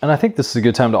 So, and I think this is a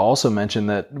good time to also mention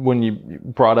that when you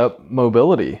brought up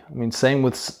mobility, I mean, same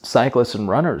with cyclists and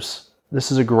runners.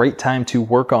 This is a great time to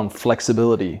work on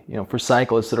flexibility. For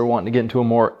cyclists that are wanting to get into a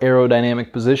more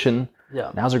aerodynamic position,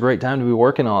 now's a great time to be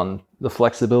working on the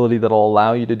flexibility that'll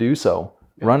allow you to do so.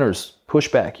 Yeah. Runners,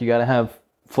 pushback, you got to have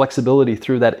flexibility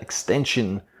through that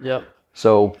extension. Yep.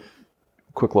 So,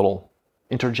 quick little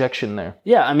interjection there.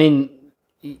 Yeah, I mean,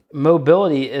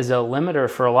 mobility is a limiter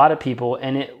for a lot of people,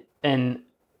 and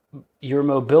your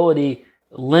mobility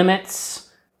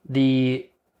limits the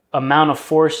amount of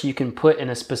force you can put in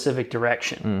a specific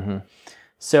direction.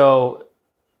 So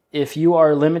if you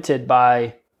are limited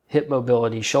by hip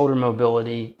mobility, shoulder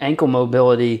mobility, ankle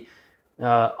mobility,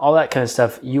 all that kind of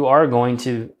stuff,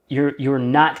 you're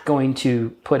not going to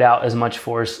put out as much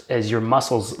force as your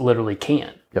muscles literally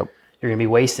can. Yep. You're going to be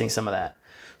wasting some of that.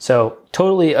 So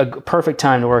totally a perfect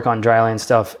time to work on dry land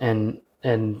stuff and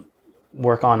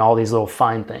work on all these little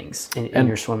fine things in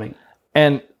your swimming.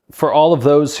 And for all of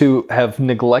those who have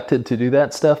neglected to do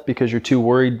that stuff because you're too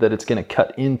worried that it's going to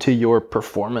cut into your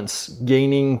performance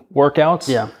gaining workouts,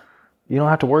 you don't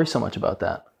have to worry so much about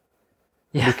that.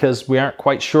 Yeah. Because we aren't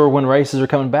quite sure when races are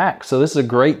coming back. So this is a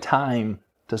great time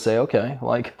to say, okay,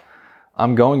 like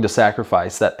I'm going to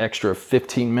sacrifice that extra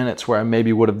 15 minutes where I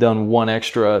maybe would have done one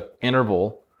extra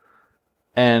interval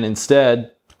and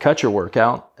instead cut your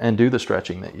workout and do the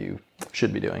stretching that you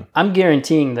should be doing. I'm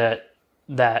guaranteeing that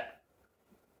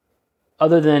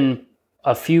other than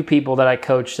a few people that I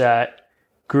coach that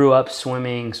grew up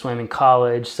swimming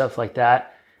college, stuff like that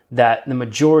the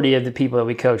majority of the people that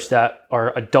we coach that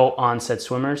are adult onset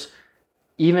swimmers,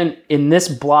 even in this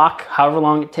block, however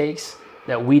long it takes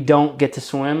that we don't get to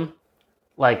swim,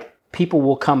 like people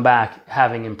will come back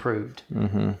having improved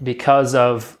because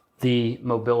of the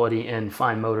mobility and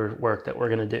fine motor work that we're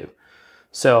going to do.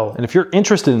 So, and if you're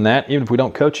interested in that, even if we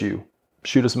don't coach you,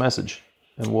 shoot us a message.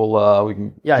 And we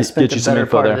can I spent get you the better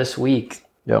part of this week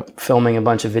filming a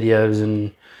bunch of videos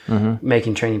and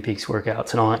making Training Peaks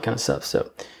workouts and all that kind of stuff.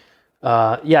 So,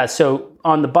 so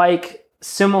on the bike,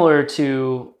 similar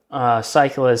to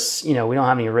cyclists, we don't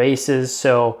have any races,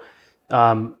 so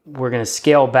we're going to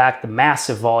scale back the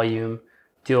massive volume,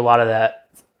 do a lot of that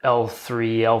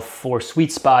L3, L4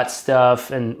 sweet spot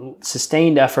stuff, and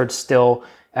sustained efforts still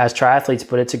as triathletes,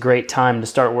 but it's a great time to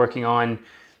start working on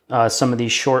some of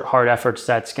these short, hard efforts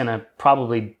that's going to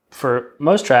probably, for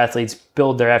most triathletes,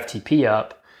 build their FTP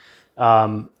up,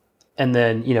 and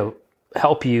then,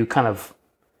 help you kind of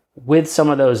with some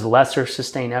of those lesser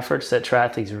sustained efforts that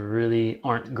triathletes really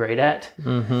aren't great at.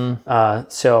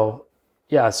 So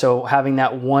having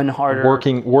that one harder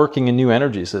working a new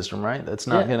energy system, right? That's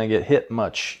not going to get hit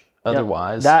much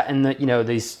otherwise. That and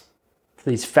these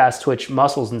fast twitch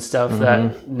muscles and stuff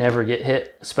that never get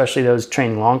hit, especially those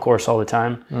training long course all the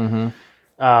time.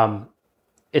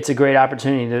 It's a great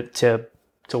opportunity to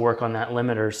work on that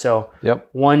limiter. So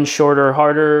one shorter,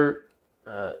 harder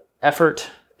effort,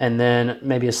 and then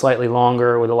maybe a slightly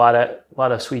longer with a lot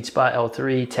of sweet spot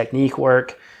L3 technique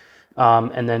work.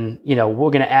 And then,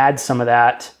 we're going to add some of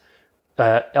that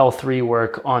L3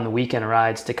 work on the weekend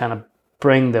rides to kind of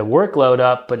bring the workload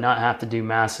up, but not have to do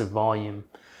massive volume.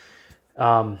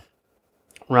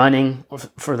 Running,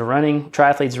 for the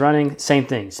triathletes running, same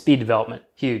thing. Speed development,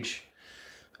 huge.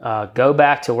 Go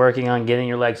back to working on getting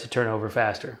your legs to turn over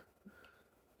faster.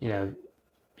 You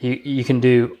can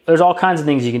do, there's all kinds of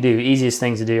things you can do. Easiest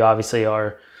things to do, obviously,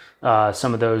 are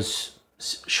some of those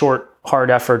short,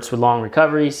 hard efforts with long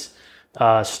recoveries,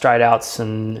 stride outs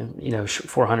and,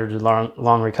 400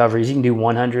 long recoveries. You can do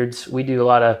 100s. We do a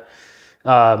lot of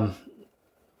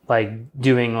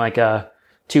doing like a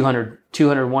 200,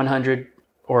 100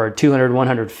 or 200,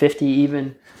 150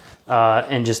 even,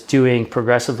 and just doing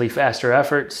progressively faster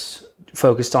efforts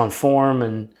focused on form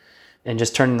and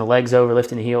just turning the legs over,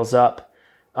 lifting the heels up.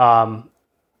 And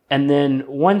then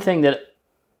one thing that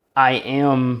I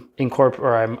am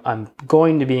I'm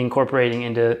going to be incorporating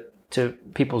into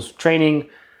people's training,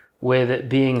 with it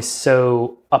being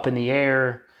so up in the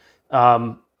air.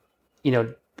 Triathletes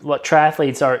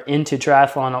are into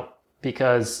triathlon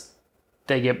because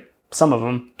some of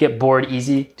them get bored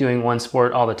easy doing one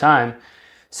sport all the time.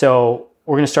 So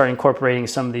we're going to start incorporating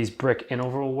some of these brick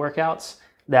interval workouts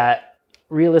that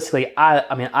realistically,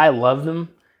 I love them.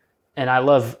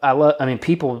 And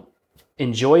people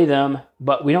enjoy them,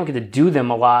 but we don't get to do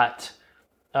them a lot.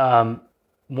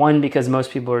 One, because a lot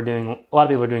of people are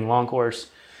doing long course.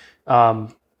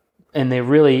 And they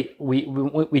really,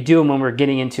 we do them when we're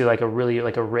getting into like a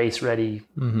race ready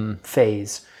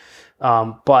phase.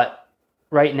 But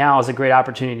right now is a great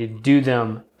opportunity to do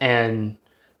them and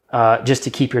just to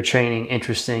keep your training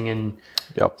interesting. And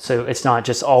so it's not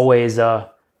just always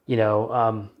a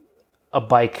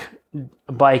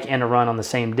bike and a run on the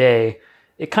same day.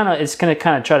 It's going to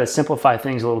kind of try to simplify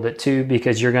things a little bit too,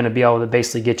 because you're going to be able to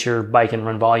basically get your bike and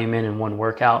run volume in one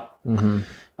workout.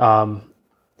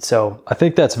 So I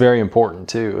think that's very important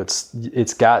too.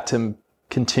 It's got to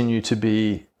continue to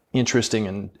be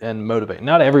interesting and motivating.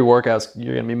 Not every workout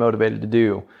you're going to be motivated to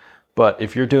do, but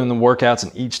if you're doing the workouts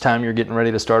and each time you're getting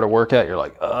ready to start a workout, you're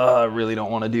like, I really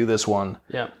don't want to do this one.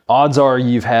 Odds are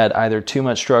you've had either too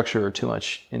much structure or too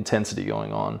much intensity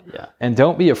going on. And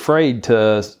don't be afraid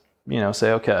to,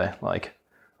 say, okay, like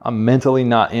I'm mentally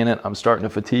not in it. I'm starting to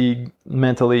fatigue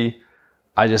mentally.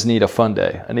 I just need a fun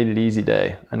day. I need an easy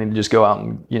day. I need to just go out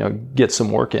and, get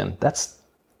some work in.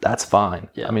 That's fine.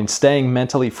 I mean, staying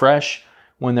mentally fresh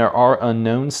when there are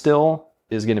unknowns still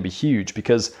is going to be huge,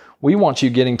 because we want you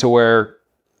getting to where,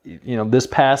 this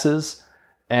passes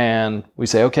and we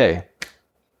say, okay,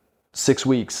 6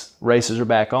 weeks, races are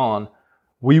back on.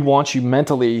 We want you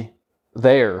mentally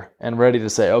there and ready to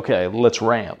say, okay, let's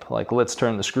ramp. Like, let's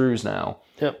turn the screws now.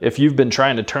 If you've been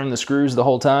trying to turn the screws the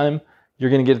whole time, you're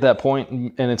going to get to that point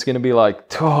and it's going to be like,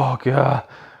 oh, God.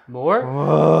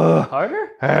 More?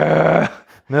 Harder?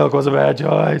 Milk was a bad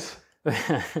choice.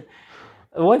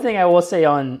 One thing I will say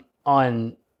on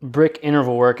brick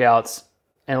interval workouts,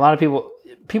 and a lot of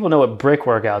people know what brick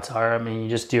workouts are. I mean, you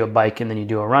just do a bike and then you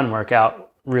do a run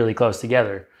workout really close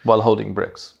together. While holding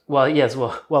bricks. Well, yes,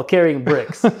 while carrying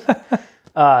bricks.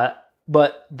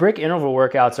 But brick interval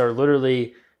workouts are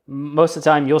literally, most of the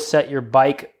time you'll set your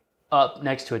bike up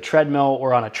next to a treadmill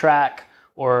or on a track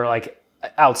or like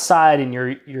outside, and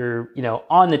you're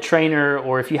on the trainer,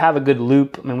 or if you have a good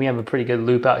loop. I mean, we have a pretty good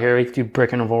loop out here. We do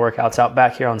brick interval workouts out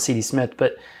back here on C.D. Smith,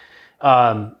 but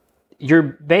you're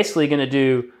basically going to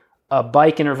do a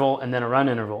bike interval and then a run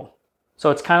interval. So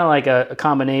it's kind of like a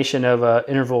combination of an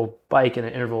interval bike and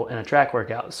an interval and a track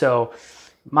workout. So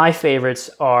my favorites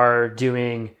are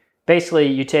doing, basically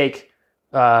you take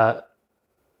like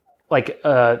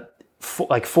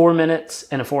 4 minutes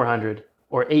and a 400,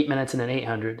 or 8 minutes and an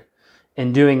 800,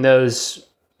 and doing those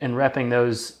and repping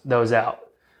those out.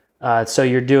 So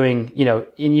you're doing,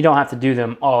 and you don't have to do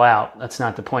them all out. That's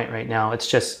not the point right now. It's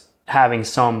just having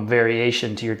some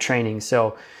variation to your training.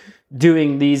 So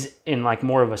doing these in like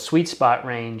more of a sweet spot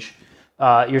range,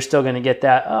 you're still going to get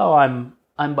that, oh,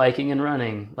 I'm biking and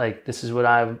running. Like, this is what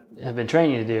I have been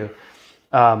training to do.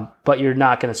 But you're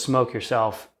not going to smoke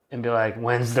yourself and be like,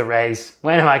 when's the race?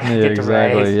 When am I going to get the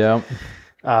race? Yeah.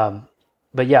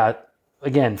 But yeah,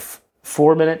 again,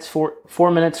 4 minutes,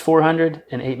 400,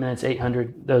 and 8 minutes,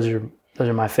 800. Those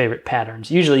are my favorite patterns.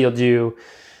 Usually you'll do,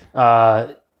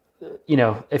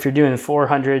 if you're doing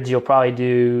 400s, you'll probably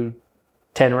do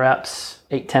 10 reps,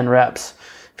 10 reps.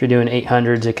 If you're doing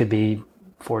 800s, it could be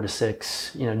 4 to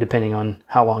 6, depending on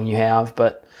how long you have.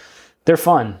 But they're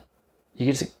fun.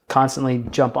 You just constantly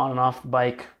jump on and off the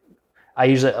bike. I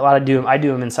do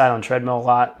them inside on treadmill a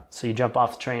lot. So you jump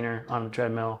off the trainer on the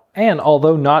treadmill. And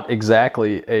although not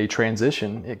exactly a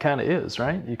transition, it kind of is,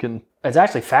 right? It's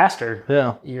actually faster.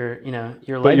 Yeah. Your legs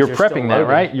but you're are prepping still that, loaded.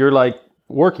 right? You're like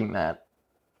working that.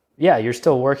 Yeah, you're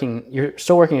still working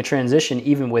a transition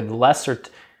even with lesser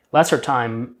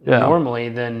time normally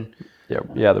than.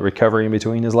 Yeah. The recovery in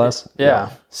between is less.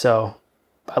 Yeah. So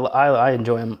I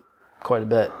enjoy them quite a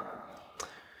bit.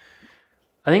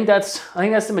 I think that's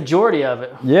the majority of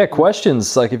it. Yeah,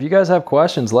 questions. Like, if you guys have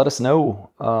questions, let us know.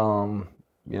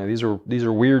 These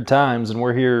are weird times, and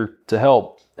we're here to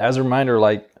help. As a reminder,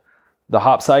 like the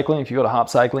Hop Cycling, if you go to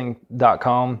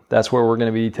hopcycling.com, that's where we're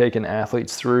going to be taking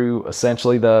athletes through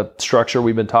essentially the structure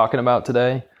we've been talking about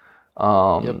today.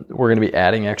 We're going to be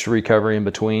adding extra recovery in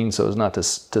between, so as not to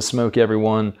smoke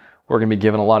everyone. We're going to be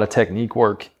giving a lot of technique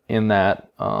work in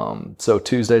that. So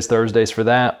Tuesdays, Thursdays for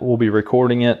that, we'll be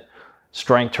recording it.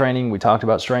 Strength training, we talked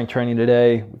about strength training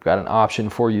today. We've got an option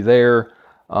for you there.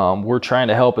 We're trying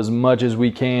to help as much as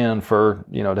we can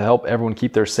to help everyone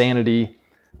keep their sanity,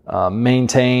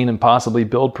 maintain and possibly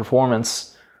build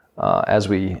performance as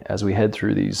we head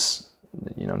through these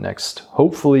next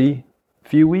hopefully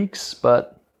few weeks,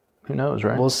 but who knows,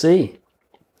 right? We'll see.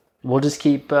 We'll just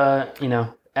keep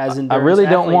as endurance I really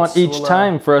don't want athletes, each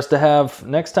time for us to have.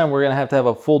 Next time we're going to have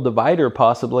a full divider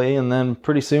possibly, and then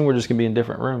pretty soon we're just going to be in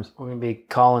different rooms. We're going to be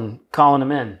calling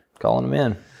them in. Calling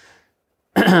them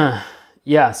in.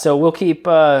 Yeah, so we'll keep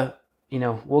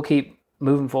we'll keep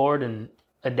moving forward and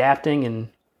adapting and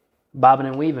bobbing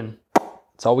and weaving.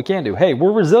 That's all we can do. Hey,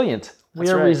 we're resilient. We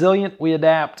That's are right. resilient. We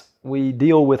adapt. We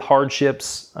deal with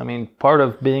hardships. I mean, part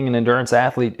of being an endurance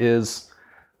athlete is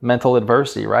mental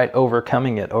adversity, right?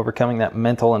 Overcoming that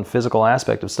mental and physical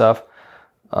aspect of stuff.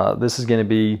 This is going to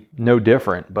be no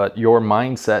different, but your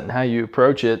mindset and how you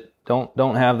approach it,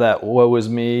 don't have that, woe is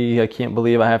me, I can't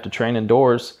believe I have to train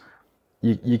indoors.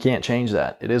 You can't change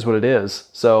that. It is what it is.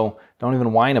 So don't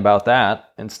even whine about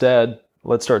that. Instead,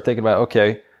 let's start thinking about,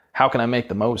 okay, how can I make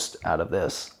the most out of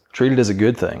this? Treat it as a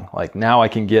good thing. Like, now I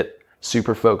can get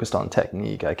super focused on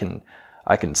technique. I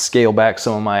can scale back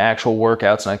some of my actual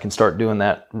workouts, and I can start doing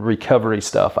that recovery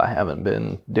stuff I haven't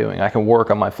been doing. I can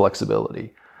work on my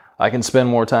flexibility. I can spend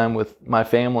more time with my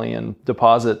family and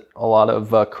deposit a lot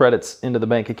of credits into the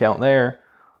bank account there,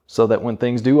 so that when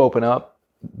things do open up,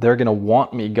 they're going to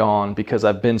want me gone because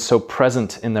I've been so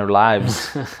present in their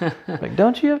lives. Like,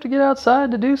 don't you have to get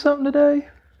outside to do something today?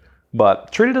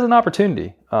 But treat it as an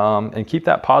opportunity, and keep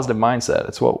that positive mindset.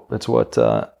 It's what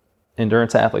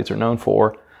endurance athletes are known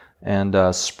for.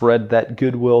 And spread that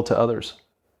goodwill to others.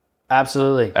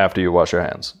 Absolutely. After you wash your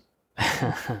hands.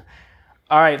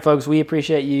 All right, folks, we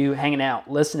appreciate you hanging out,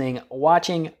 listening,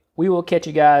 watching. We will catch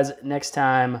you guys next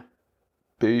time.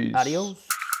 Peace. Adios.